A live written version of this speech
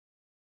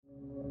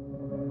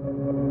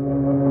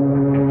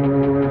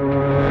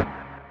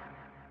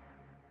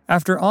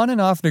After on and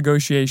off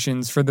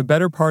negotiations for the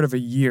better part of a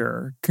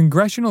year,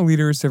 congressional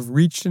leaders have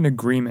reached an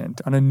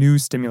agreement on a new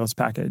stimulus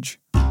package.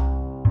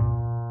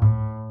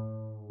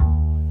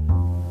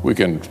 We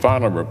can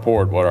finally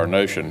report what our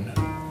nation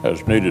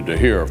has needed to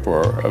hear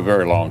for a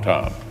very long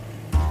time.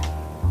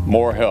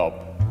 More help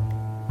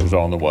is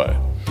on the way.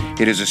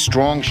 It is a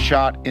strong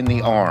shot in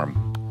the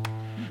arm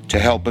to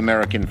help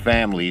American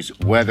families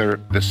weather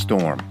the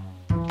storm.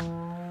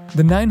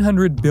 The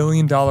 $900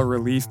 billion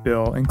relief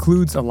bill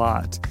includes a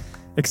lot.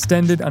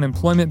 Extended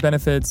unemployment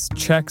benefits,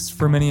 checks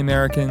for many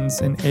Americans,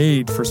 and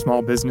aid for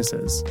small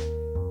businesses.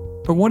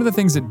 But one of the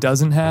things it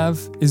doesn't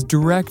have is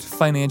direct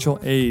financial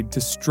aid to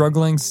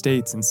struggling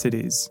states and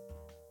cities.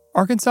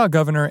 Arkansas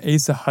Governor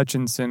Asa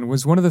Hutchinson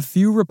was one of the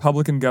few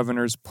Republican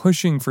governors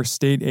pushing for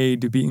state aid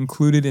to be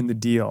included in the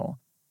deal.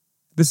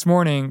 This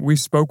morning, we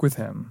spoke with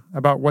him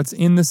about what's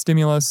in the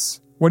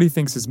stimulus, what he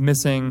thinks is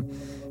missing,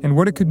 and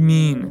what it could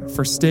mean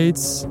for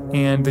states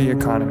and the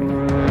economy.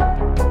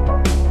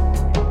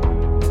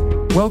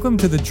 Welcome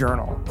to The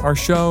Journal, our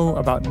show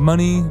about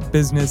money,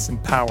 business,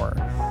 and power.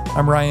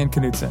 I'm Ryan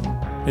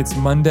Knutson. It's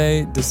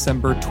Monday,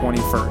 December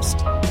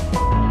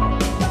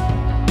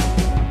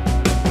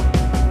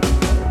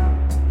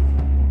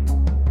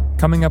 21st.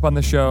 Coming up on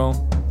the show,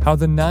 how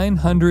the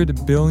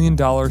 $900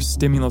 billion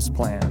stimulus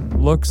plan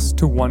looks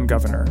to one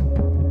governor.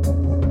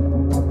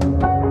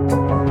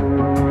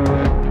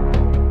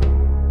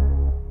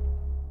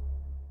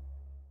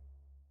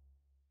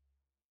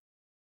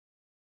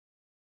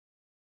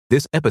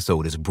 This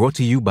episode is brought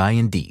to you by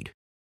Indeed.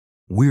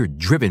 We're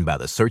driven by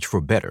the search for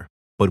better,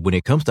 but when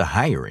it comes to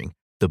hiring,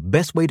 the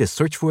best way to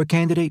search for a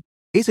candidate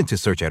isn't to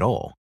search at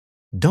all.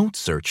 Don't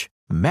search,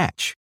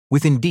 match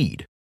with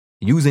Indeed.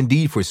 Use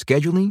Indeed for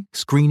scheduling,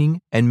 screening,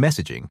 and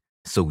messaging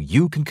so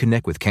you can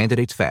connect with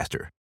candidates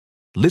faster.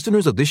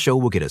 Listeners of this show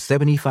will get a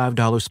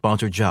 $75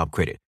 sponsored job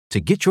credit to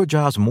get your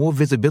jobs more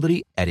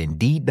visibility at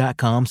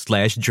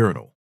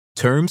Indeed.com/journal.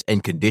 Terms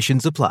and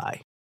conditions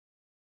apply.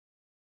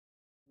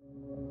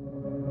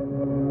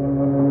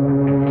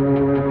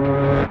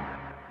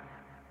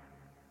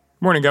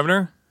 Morning,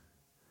 Governor.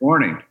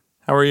 Morning.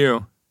 How are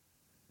you?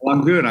 Well,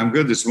 I'm good. I'm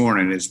good this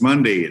morning. It's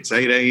Monday. It's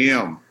 8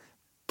 a.m.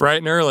 Bright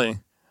and early.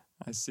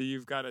 I see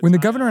you've got it. When the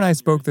governor and I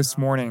spoke this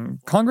morning,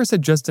 Congress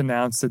had just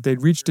announced that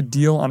they'd reached a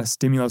deal on a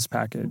stimulus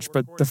package,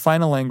 but the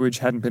final language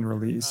hadn't been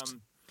released.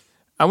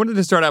 I wanted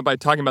to start out by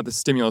talking about the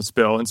stimulus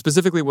bill, and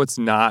specifically what's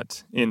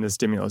not in the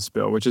stimulus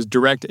bill, which is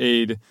direct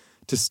aid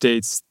to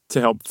states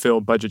to help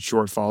fill budget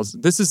shortfalls.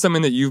 This is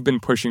something that you've been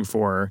pushing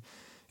for.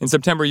 In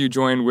September, you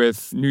joined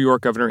with New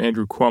York Governor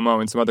Andrew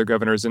Cuomo and some other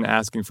governors in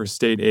asking for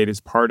state aid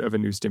as part of a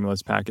new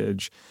stimulus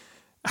package.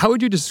 How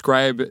would you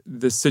describe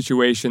the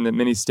situation that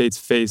many states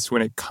face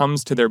when it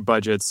comes to their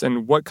budgets,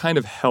 and what kind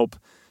of help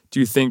do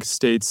you think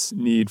states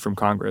need from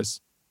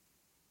Congress?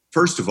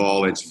 First of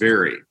all, it's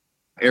varied.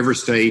 Every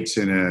state's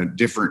in a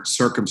different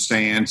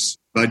circumstance,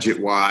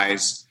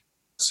 budget-wise.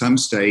 Some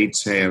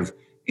states have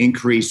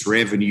increased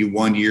revenue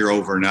one year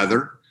over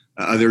another.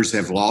 Others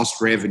have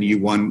lost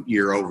revenue one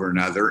year over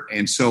another.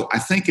 And so I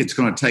think it's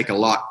going to take a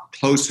lot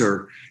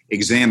closer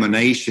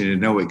examination to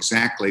know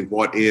exactly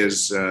what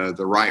is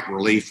the right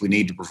relief we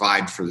need to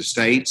provide for the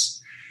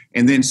states.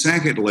 And then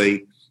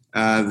secondly,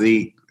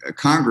 the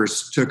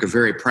Congress took a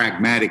very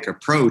pragmatic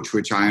approach,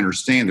 which I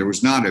understand. There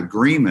was not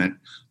agreement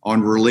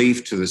on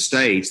relief to the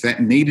states.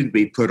 That needed to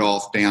be put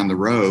off down the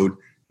road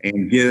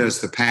and get us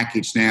the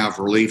package now of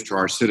relief to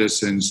our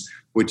citizens,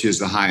 which is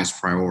the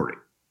highest priority.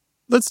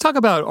 Let's talk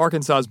about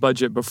Arkansas's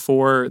budget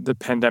before the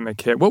pandemic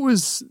hit. What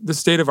was the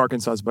state of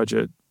Arkansas's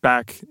budget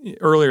back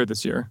earlier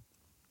this year?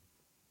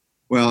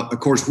 Well, of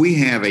course, we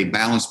have a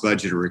balanced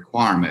budget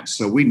requirement,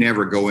 so we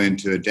never go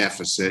into a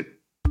deficit.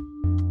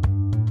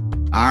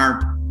 Our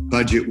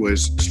budget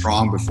was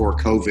strong before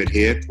COVID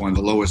hit, one of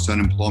the lowest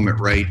unemployment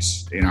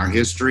rates in our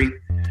history.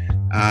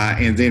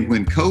 And then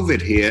when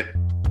COVID hit,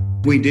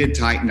 we did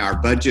tighten our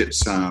budget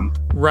some.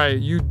 Right.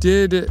 You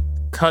did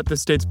cut the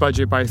state's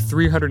budget by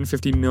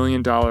 $350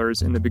 million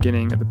in the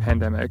beginning of the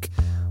pandemic.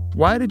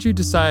 Why did you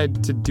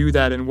decide to do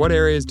that, and what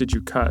areas did you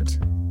cut?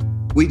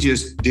 We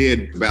just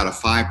did about a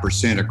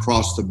 5%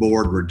 across the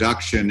board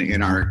reduction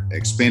in our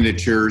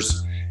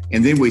expenditures,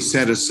 and then we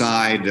set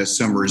aside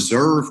some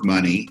reserve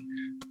money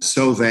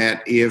so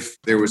that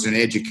if there was an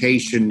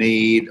education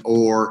need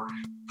or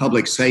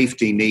public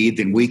safety need,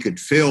 then we could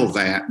fill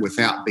that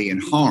without being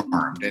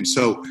harmed. And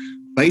so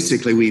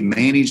basically, we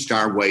managed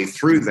our way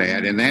through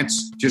that, and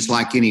that's just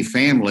like any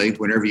family.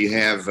 Whenever you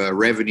have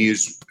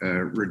revenues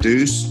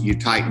reduce, you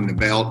tighten the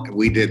belt.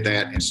 We did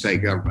that in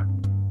state government.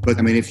 But,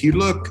 I mean, if you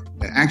look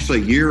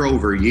actually year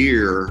over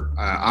year,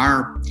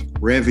 our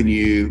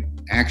revenue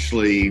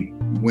actually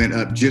went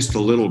up just a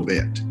little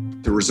bit.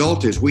 The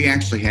result is we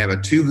actually have a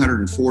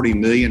 $240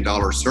 million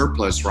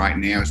surplus right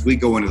now as we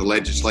go into the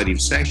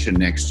legislative session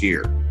next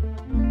year.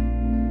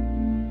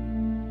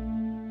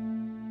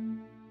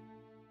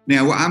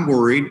 Now, I'm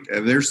worried.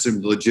 There's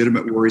some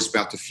legitimate worries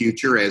about the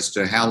future as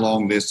to how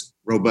long this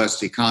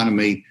robust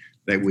economy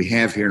that we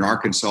have here in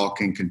Arkansas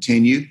can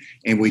continue.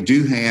 And we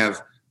do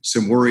have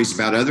some worries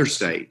about other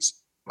states.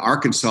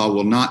 Arkansas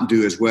will not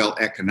do as well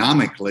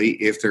economically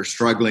if they're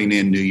struggling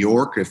in New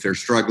York, if they're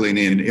struggling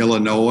in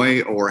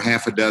Illinois or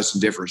half a dozen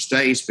different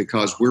states,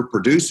 because we're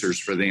producers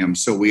for them.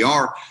 So we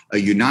are a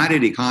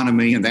united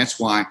economy, and that's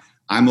why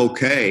I'm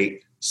okay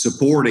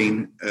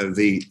supporting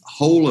the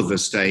whole of the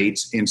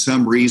states in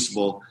some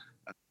reasonable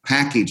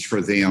package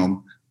for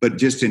them. But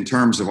just in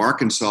terms of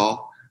Arkansas,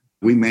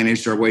 we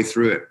managed our way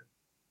through it.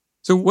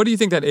 So what do you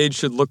think that aid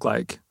should look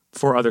like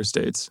for other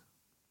states?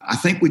 I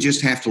think we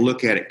just have to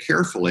look at it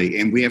carefully,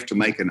 and we have to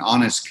make an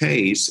honest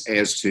case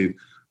as to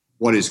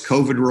what is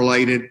COVID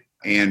related.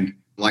 And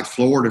like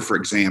Florida, for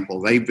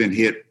example, they've been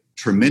hit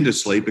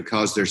tremendously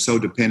because they're so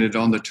dependent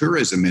on the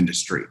tourism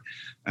industry.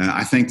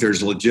 I think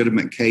there's a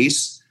legitimate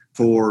case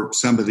for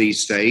some of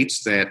these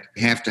states that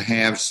have to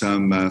have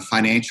some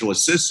financial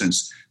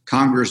assistance.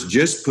 Congress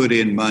just put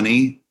in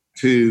money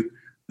to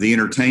the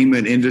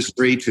entertainment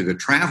industry, to the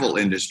travel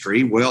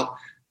industry. Well,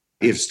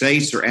 if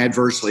states are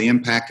adversely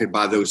impacted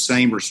by those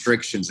same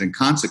restrictions and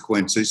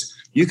consequences,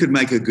 you could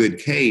make a good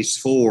case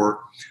for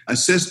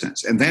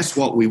assistance. And that's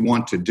what we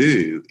want to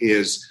do,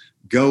 is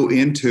go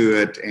into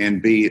it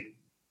and be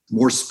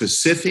more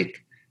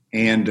specific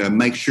and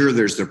make sure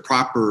there's the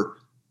proper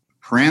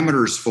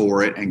parameters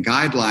for it and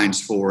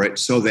guidelines for it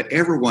so that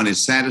everyone is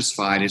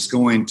satisfied it's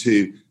going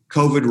to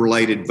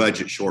COVID-related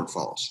budget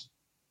shortfalls.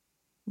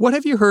 What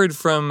have you heard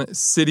from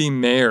city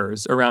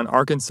mayors around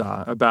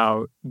Arkansas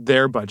about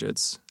their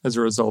budgets as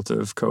a result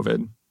of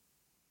COVID?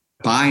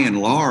 By and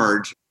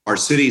large, our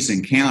cities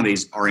and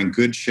counties are in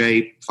good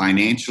shape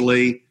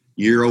financially,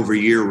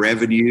 year-over-year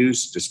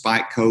revenues,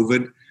 despite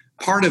COVID.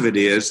 Part of it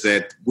is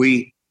that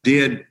we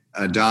did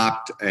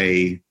adopt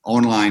an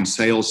online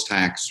sales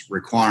tax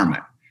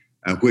requirement,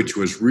 which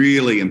was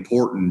really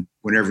important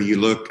whenever you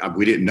look.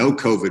 We didn't know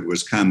COVID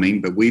was coming,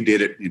 but we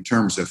did it in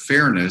terms of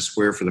fairness,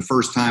 where for the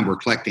first time we're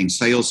collecting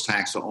sales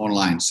tax on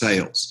online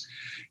sales.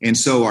 And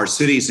so our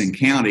cities and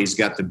counties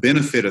got the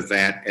benefit of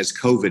that as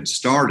COVID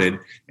started,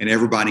 and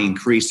everybody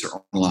increased their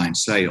online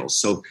sales.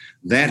 So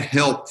that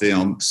helped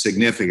them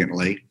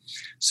significantly.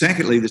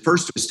 Secondly, the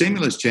first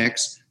stimulus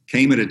checks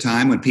came at a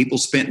time when people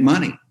spent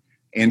money.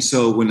 And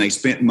so when they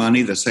spent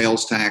money, the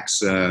sales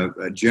tax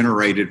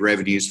generated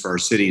revenues for our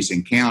cities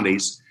and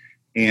counties.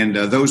 And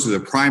those are the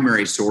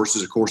primary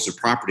sources. Of course, the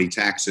property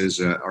taxes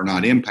are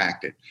not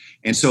impacted.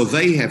 And so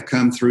they have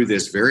come through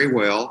this very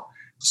well.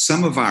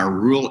 Some of our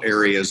rural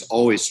areas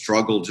always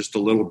struggle just a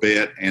little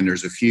bit, and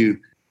there's a few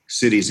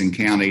cities and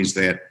counties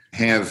that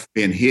have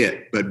been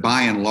hit. But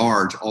by and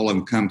large, all of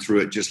them come through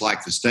it just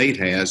like the state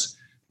has,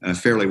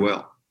 fairly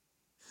well.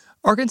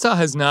 Arkansas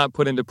has not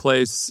put into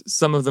place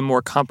some of the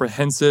more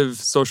comprehensive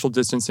social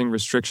distancing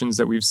restrictions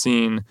that we've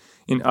seen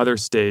in other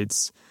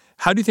states.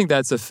 How do you think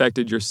that's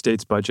affected your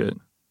state's budget?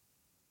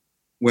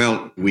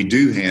 Well, we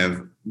do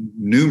have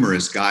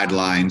numerous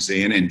guidelines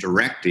in and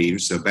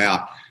directives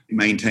about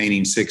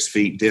maintaining 6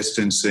 feet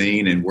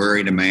distancing and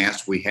wearing a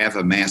mask. We have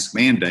a mask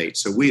mandate.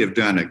 So we have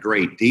done a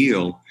great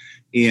deal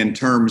in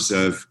terms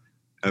of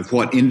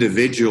what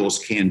individuals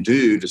can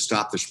do to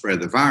stop the spread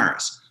of the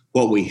virus.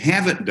 What we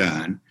haven't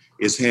done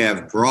is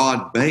have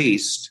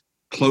broad-based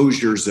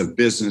closures of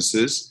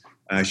businesses,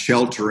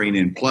 sheltering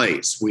in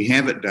place. We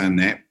haven't done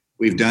that.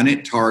 We've done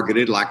it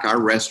targeted, like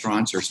our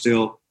restaurants are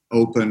still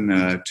open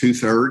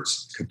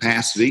 2/3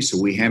 capacity, so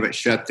we haven't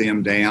shut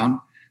them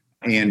down.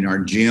 And our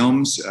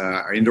gyms,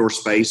 our indoor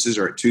spaces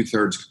are at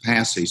 2/3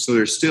 capacity. So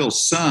there's still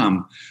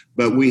some,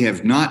 but we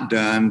have not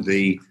done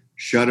the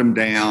shut them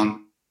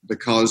down,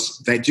 because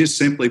that just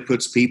simply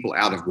puts people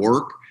out of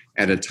work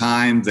at a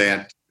time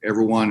that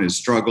everyone has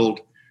struggled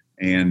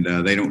and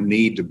they don't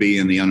need to be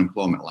in the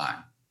unemployment line.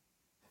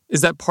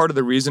 Is that part of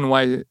the reason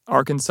why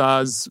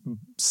Arkansas's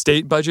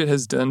state budget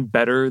has done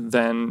better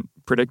than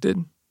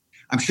predicted?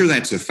 I'm sure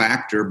that's a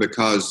factor,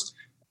 because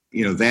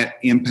that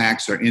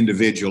impacts our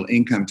individual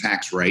income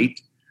tax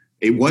rate.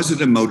 It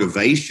wasn't a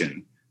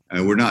motivation.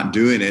 We're not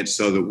doing it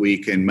so that we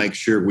can make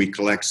sure we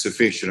collect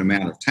sufficient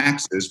amount of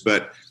taxes.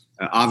 But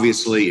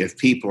obviously, if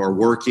people are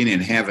working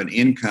and have an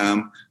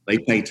income, they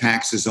pay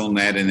taxes on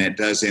that, and that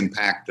does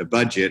impact the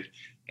budget.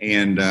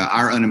 And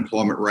our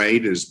unemployment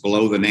rate is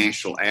below the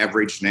national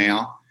average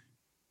now.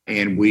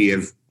 And we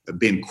have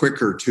been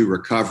quicker to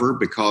recover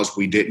because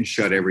we didn't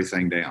shut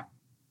everything down.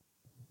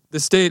 The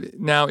state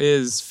now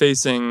is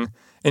facing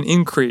an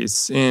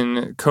increase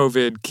in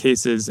COVID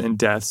cases and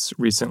deaths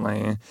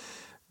recently.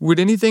 Would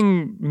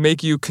anything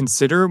make you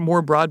consider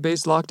more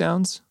broad-based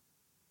lockdowns?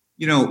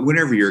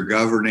 Whenever you're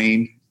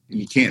governing,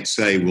 you can't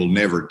say we'll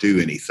never do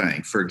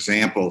anything. For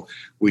example,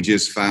 we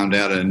just found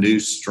out a new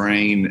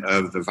strain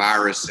of the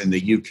virus in the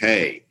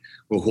UK.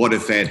 Well, what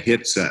if that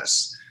hits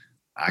us?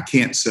 I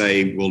can't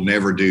say we'll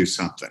never do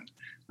something.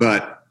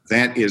 But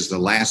that is the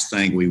last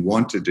thing we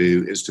want to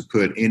do, is to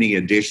put any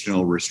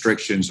additional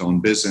restrictions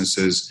on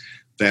businesses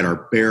that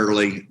are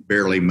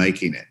barely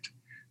making it.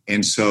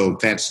 And so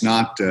that's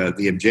not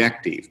the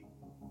objective.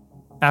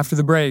 After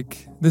the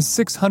break, the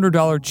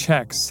 $600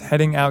 checks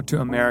heading out to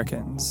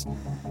Americans,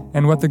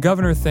 and what the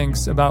governor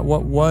thinks about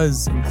what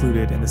was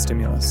included in the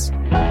stimulus.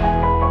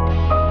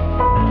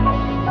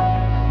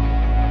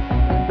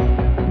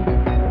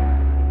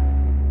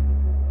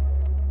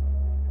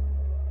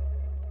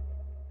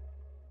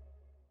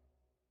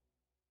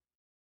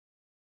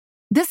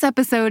 This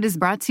episode is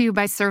brought to you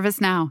by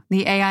ServiceNow,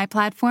 the AI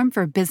platform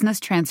for business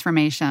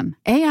transformation.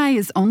 AI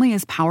is only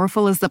as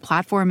powerful as the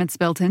platform it's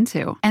built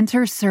into.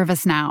 Enter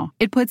ServiceNow.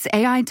 It puts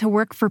AI to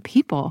work for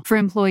people, for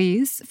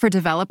employees, for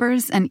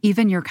developers, and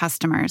even your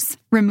customers,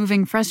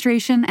 removing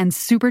frustration and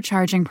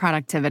supercharging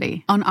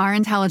productivity. On our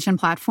intelligent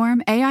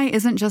platform, AI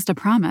isn't just a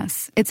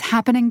promise. It's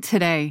happening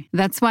today.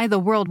 That's why the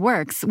world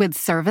works with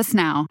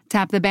ServiceNow.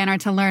 Tap the banner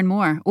to learn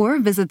more or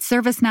visit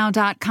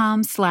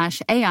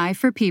servicenow.com/AI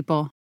for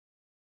people.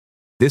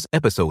 This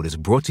episode is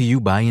brought to you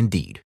by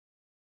Indeed.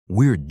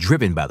 We're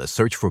driven by the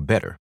search for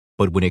better,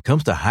 but when it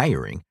comes to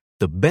hiring,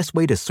 the best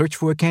way to search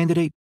for a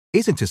candidate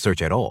isn't to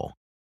search at all.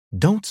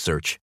 Don't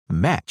search,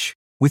 match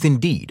with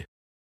Indeed.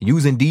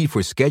 Use Indeed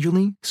for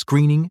scheduling,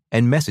 screening,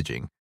 and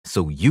messaging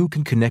so you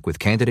can connect with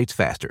candidates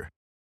faster.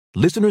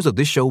 Listeners of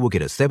this show will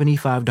get a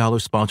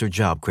 $75 sponsored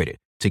job credit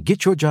to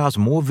get your jobs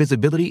more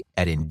visibility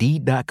at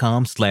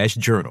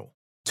Indeed.com/journal.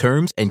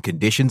 Terms and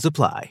conditions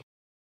apply.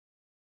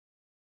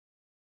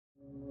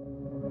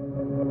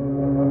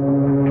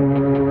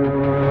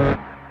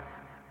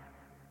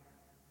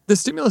 The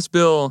stimulus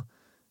bill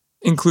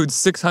includes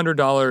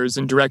 $600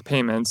 in direct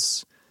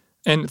payments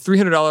and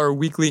 $300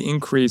 weekly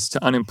increase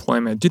to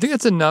unemployment. Do you think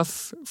that's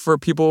enough for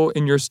people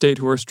in your state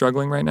who are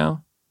struggling right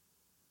now?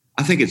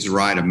 I think it's the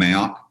right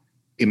amount.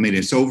 I mean,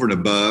 it's over and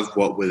above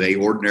what would they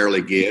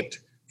ordinarily get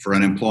for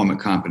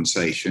unemployment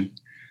compensation.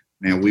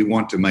 Now, we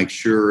want to make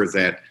sure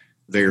that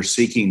they're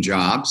seeking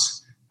jobs.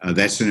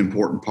 That's an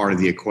important part of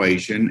the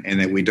equation, and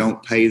that we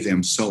don't pay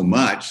them so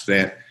much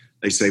that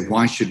they say,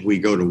 why should we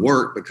go to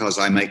work? Because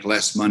I make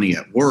less money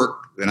at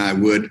work than I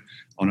would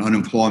on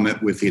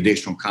unemployment with the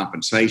additional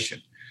compensation.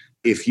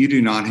 If you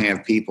do not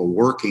have people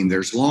working,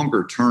 there's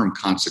longer term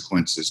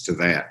consequences to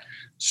that,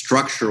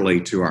 structurally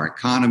to our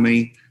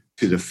economy,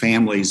 to the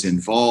families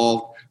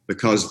involved,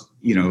 because,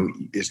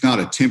 it's not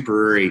a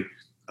temporary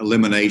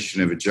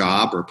elimination of a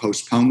job or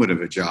postponement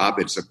of a job.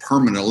 It's a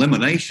permanent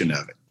elimination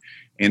of it.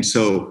 And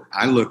so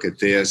I look at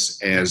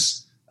this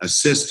as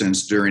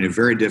assistance during a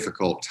very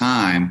difficult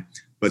time,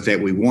 but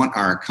that we want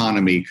our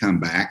economy to come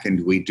back,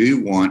 and we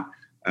do want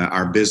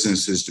our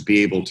businesses to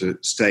be able to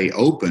stay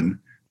open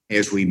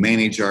as we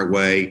manage our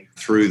way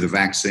through the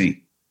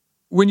vaccine.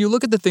 When you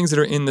look at the things that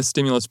are in the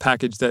stimulus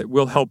package that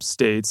will help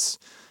states,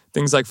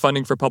 things like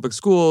funding for public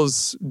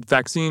schools,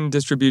 vaccine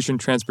distribution,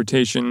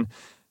 transportation,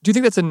 do you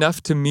think that's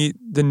enough to meet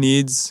the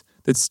needs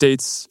that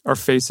states are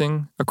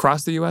facing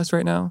across the U.S.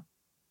 right now?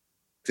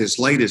 This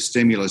latest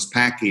stimulus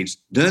package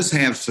does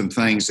have some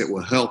things that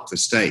will help the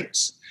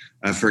states.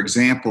 For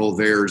example,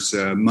 there's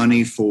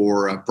money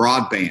for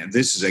broadband.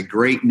 This is a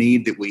great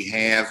need that we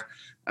have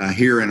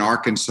here in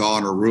Arkansas,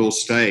 in a rural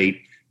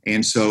state.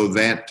 And so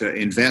that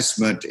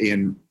investment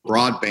in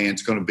broadband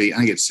is going to be, I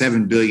think it's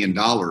 $7 billion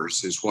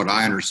is what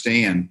I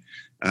understand.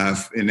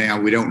 And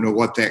now we don't know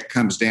what that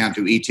comes down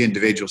to each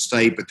individual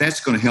state, but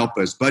that's going to help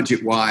us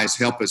budget-wise,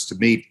 help us to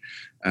meet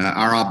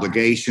our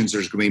obligations.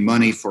 There's going to be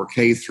money for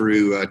K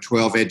through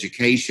 12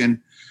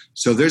 education.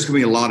 So there's going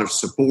to be a lot of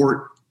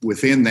support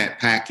within that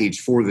package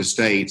for the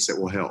states that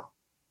will help.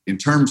 In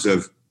terms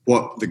of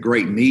what the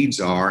great needs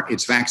are,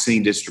 it's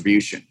vaccine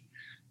distribution.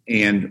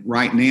 And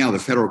right now, the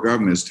federal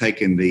government has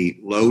taken the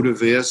load of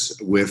this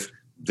with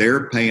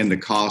they're paying the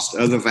cost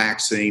of the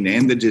vaccine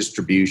and the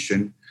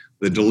distribution,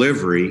 the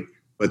delivery,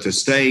 but the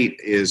state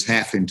is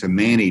having to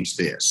manage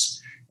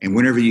this. And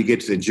whenever you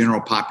get to the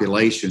general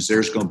populations,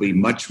 there's going to be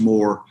much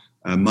more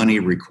money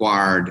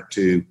required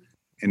to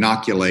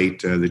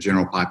inoculate the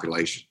general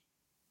population.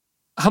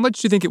 How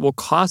much do you think it will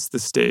cost the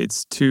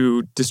states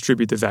to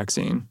distribute the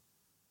vaccine?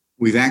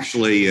 We've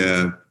actually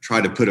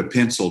tried to put a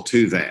pencil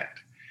to that.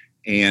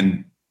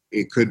 And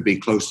it could be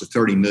close to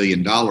 $30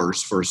 million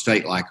for a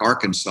state like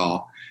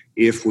Arkansas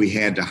if we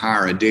had to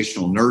hire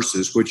additional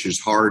nurses, which is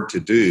hard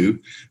to do,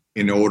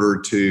 in order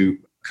to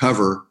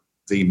cover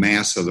the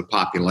mass of the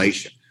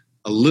population.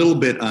 A little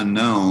bit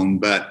unknown,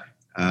 but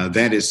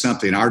that is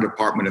something our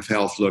Department of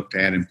Health looked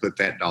at and put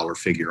that dollar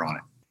figure on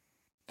it.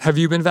 Have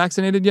you been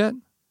vaccinated yet?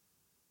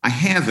 I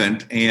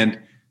haven't, and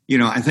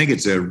I think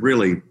it's a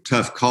really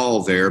tough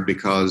call there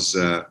because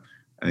the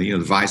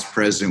vice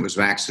president was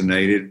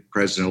vaccinated,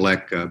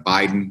 President-elect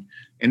Biden,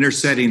 and they're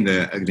setting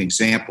an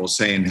example,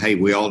 saying, "Hey,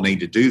 we all need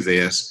to do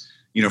this."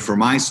 From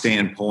my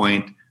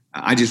standpoint,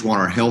 I just want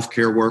our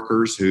healthcare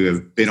workers who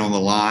have been on the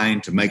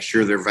line to make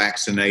sure they're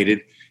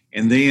vaccinated,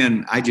 and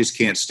then I just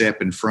can't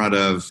step in front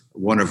of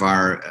one of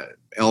our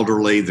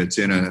elderly that's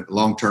in a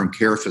long-term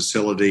care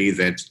facility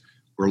that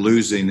we're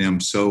losing them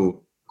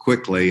so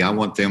quickly. I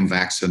want them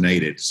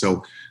vaccinated.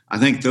 So I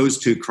think those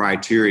two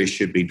criteria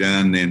should be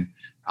done. Then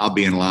I'll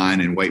be in line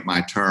and wait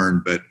my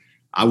turn. But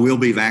I will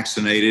be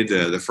vaccinated.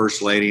 The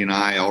First Lady and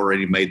I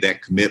already made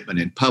that commitment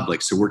in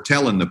public. So we're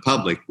telling the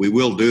public we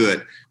will do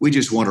it. We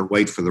just want to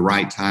wait for the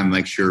right time,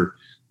 make sure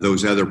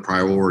those other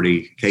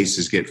priority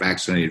cases get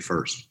vaccinated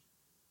first.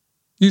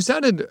 You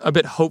sounded a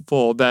bit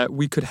hopeful that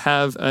we could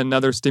have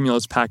another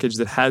stimulus package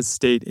that has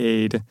state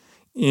aid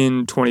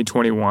in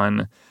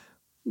 2021.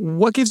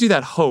 What gives you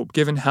that hope,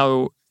 given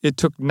how it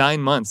took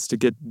 9 months to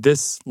get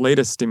this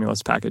latest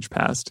stimulus package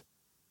passed?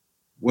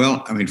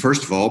 Well,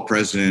 first of all,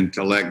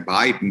 President-elect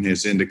Biden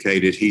has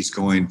indicated he's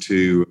going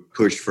to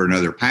push for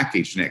another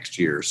package next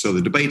year. So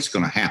the debate's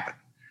going to happen.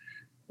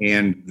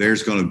 And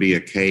there's going to be a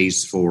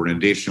case for an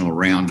additional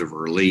round of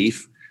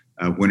relief.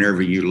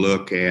 Whenever you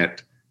look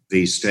at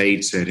the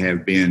states that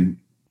have been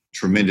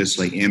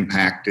tremendously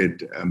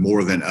impacted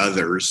more than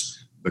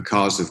others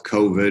because of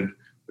COVID,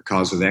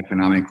 because of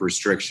economic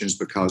restrictions,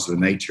 because of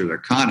the nature of the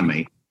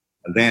economy,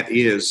 that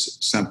is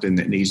something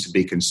that needs to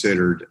be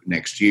considered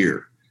next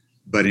year.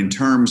 But in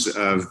terms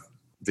of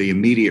the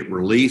immediate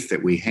relief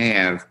that we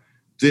have,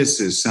 this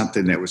is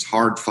something that was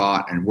hard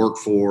fought and worked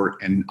for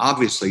and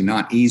obviously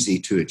not easy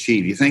to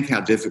achieve. You think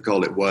how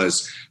difficult it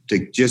was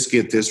to just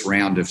get this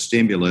round of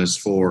stimulus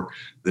for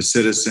the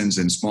citizens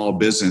and small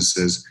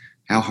businesses.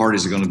 How hard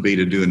is it going to be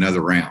to do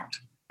another round?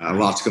 A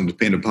lot's going to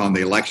depend upon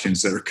the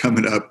elections that are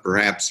coming up,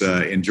 perhaps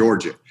in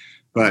Georgia.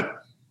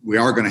 But we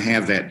are going to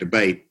have that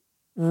debate.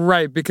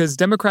 Right, because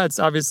Democrats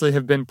obviously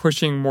have been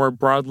pushing more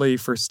broadly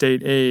for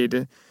state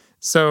aid.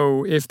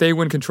 So if they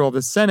win control of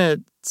the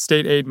Senate,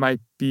 state aid might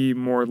be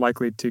more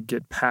likely to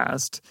get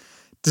passed.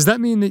 Does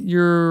that mean that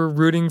you're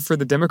rooting for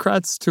the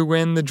Democrats to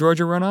win the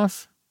Georgia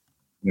runoff?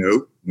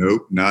 Nope,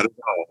 not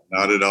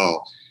at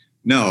all.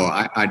 No,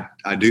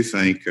 I do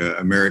think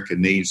America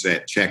needs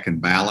that check and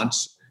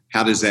balance.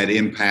 How does that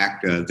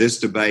impact this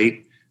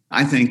debate?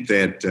 I think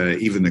that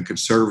even the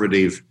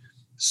conservative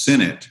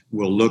Senate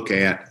will look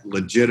at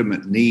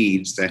legitimate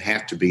needs that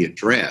have to be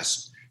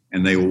addressed,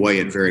 and they will weigh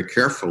it very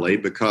carefully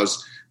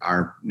because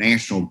our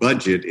national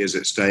budget is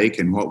at stake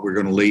and what we're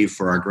going to leave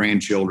for our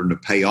grandchildren to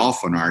pay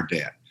off on our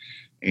debt.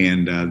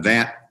 And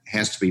that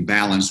has to be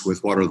balanced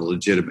with what are the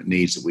legitimate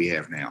needs that we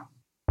have now.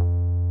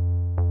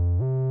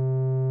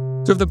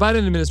 So if the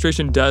Biden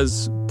administration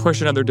does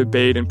push another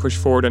debate and push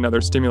forward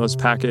another stimulus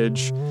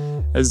package,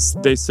 as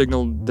they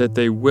signaled that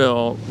they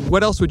will,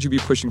 what else would you be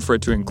pushing for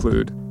it to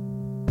include?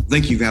 I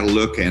think you've got to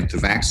look at the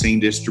vaccine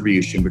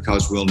distribution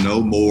because we'll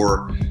know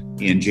more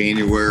in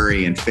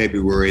January and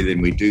February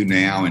than we do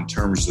now in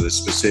terms of the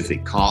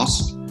specific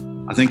costs.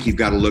 I think you've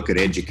got to look at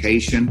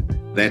education.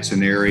 That's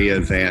an area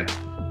that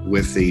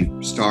with the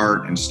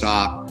start and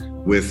stop,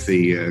 with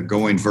the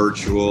going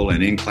virtual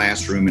and in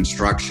classroom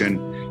instruction,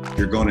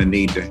 you're going to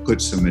need to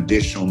put some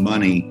additional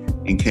money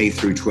in K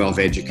through 12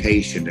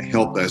 education to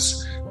help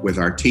us with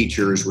our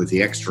teachers, with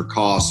the extra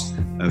costs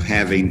of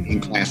having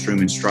in-classroom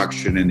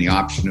instruction and the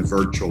option of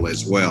virtual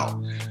as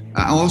well.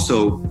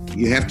 Also,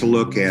 you have to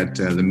look at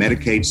the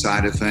Medicaid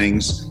side of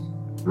things.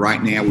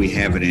 Right now, we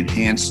have an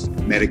enhanced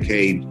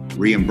Medicaid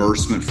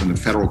reimbursement from the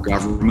federal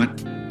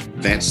government.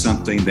 That's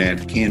something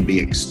that can be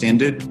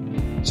extended.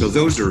 So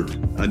those are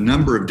a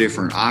number of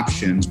different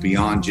options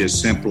beyond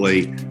just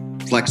simply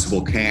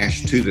flexible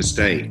cash to the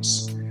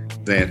states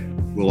that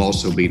will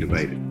also be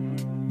debated.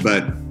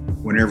 But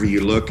whenever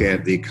you look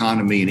at the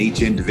economy in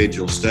each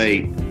individual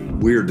state,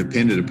 we're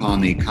dependent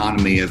upon the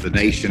economy of the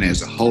nation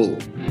as a whole.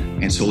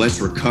 And so let's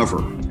recover.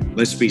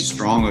 Let's be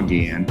strong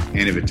again.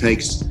 And if it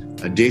takes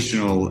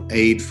additional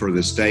aid for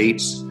the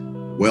states,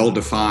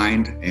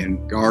 well-defined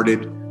and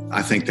guarded,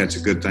 I think that's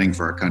a good thing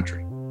for our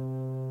country.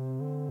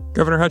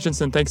 Governor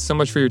Hutchinson, thanks so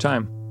much for your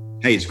time.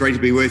 Hey, it's great to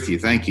be with you.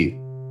 Thank you.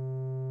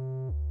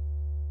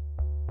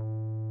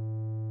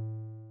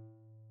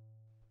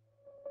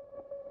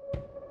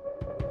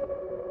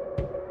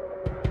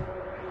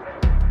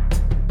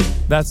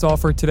 That's all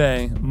for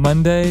today,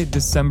 Monday,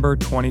 December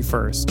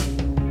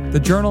 21st. The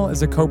Journal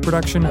is a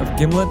co-production of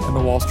Gimlet and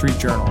the Wall Street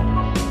Journal.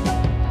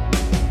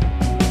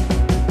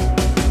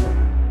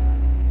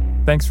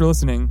 Thanks for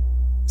listening.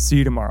 See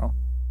you tomorrow.